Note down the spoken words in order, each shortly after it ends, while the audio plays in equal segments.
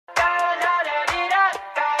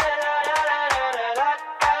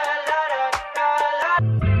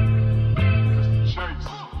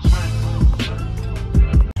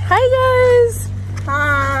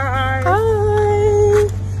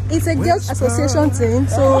it's a girls association thing,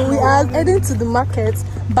 so we are heading to the market,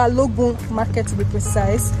 Balogun market to be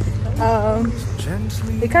precise.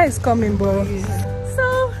 The car is coming, bro.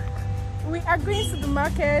 So we are going to the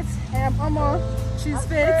market. I am Omo, she's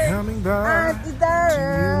Faith, and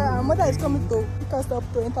our mother is coming to pick us up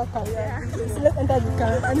to enter car. Yeah. So let's enter the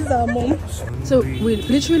car, and this is our mom. So we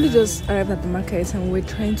literally just arrived at the market and we're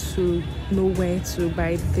trying to know where to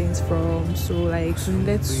buy things from. So like we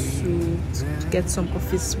needed to get some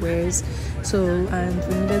office wares, so and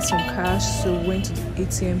we needed some cash, so we went to the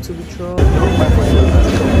ATM to withdraw.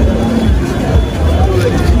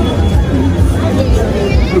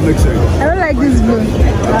 I don't like this blue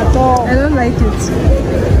at all. I don't like it.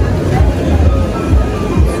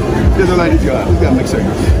 You don't like this guy? This guy makes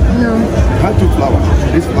sense. No. I have 2 flowers.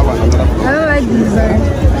 This flower and another flower. I don't like the design.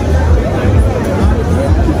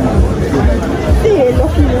 Yeah,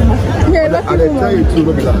 lucky woman. And I tell you to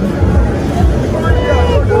look at that.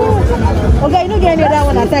 Okay, you don't get any other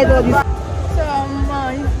one aside all this. So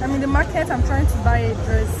I'm in the market. I'm trying to buy a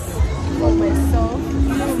dress for myself.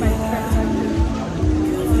 For my friends actually.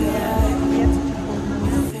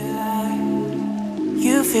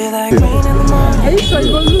 You feel like rain in the morning. Are you sure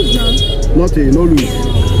you won't lose now? Nothing, no lose.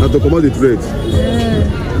 Not to command the trade.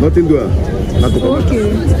 Yeah. Nothing do. Not to command. Okay.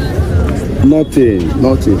 Nothing.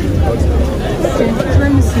 Okay,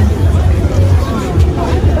 let me see.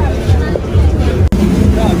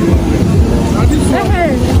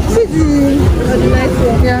 Hey, see the nice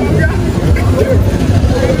one. Yeah.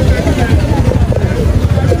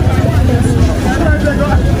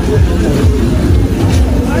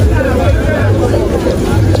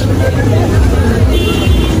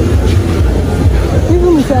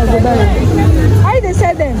 Even me say I go buy it. How they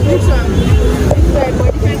sell them? Which one?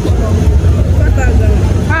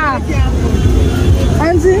 Ah,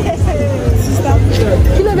 Auntie,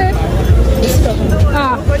 kilo babe.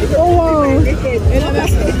 Ah, oh wow. I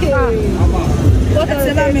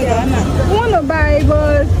want to buy,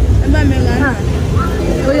 but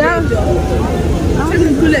oh yeah.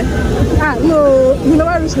 Ah, no, you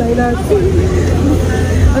never reach like that.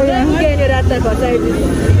 Oh yeah. That type of size.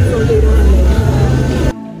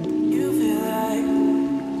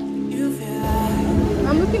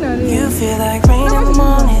 I'm looking at it. You feel like rain in the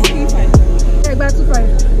morning. Yeah, back to 5.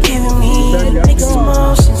 Giving me mixed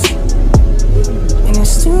emotions. And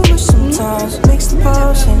it's too much sometimes. Mix the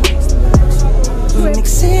potion. You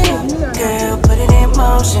mix it up, girl, put it in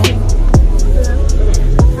motion.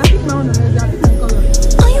 I think my own is that color.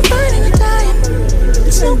 Are you riding or dying?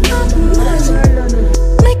 There's no compromising.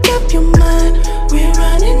 Make up your mind. We're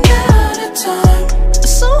running out of time.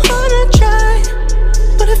 It's so hard to try,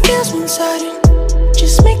 but it feels one-sided.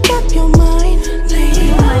 Just make up your mind.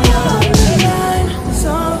 Lady, I'm on the line.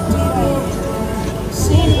 So deep,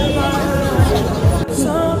 see the line.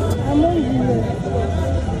 So I'm on you.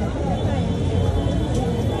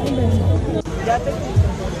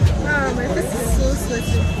 Ah, my face is so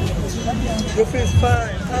sweaty. Your face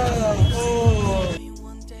fine.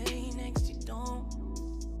 one day next you don't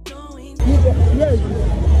know it. Yes.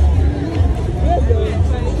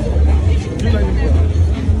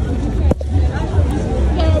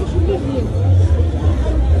 Yeah, we should leave here.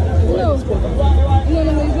 No, it's not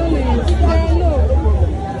nice. Yeah, no.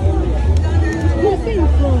 You stay in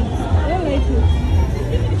front. I don't like it.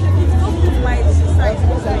 My size.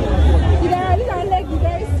 Yeah, look at leg is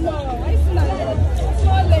very small. I see that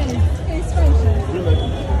small length. Okay, it's fine.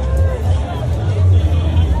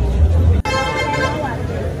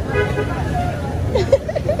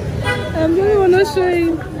 I'm the only one not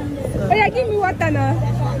showing. Oh yeah, give me water now.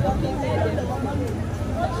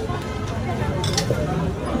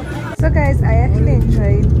 So guys, I actually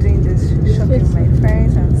enjoyed doing this shopping with my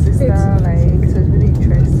friends and sisters.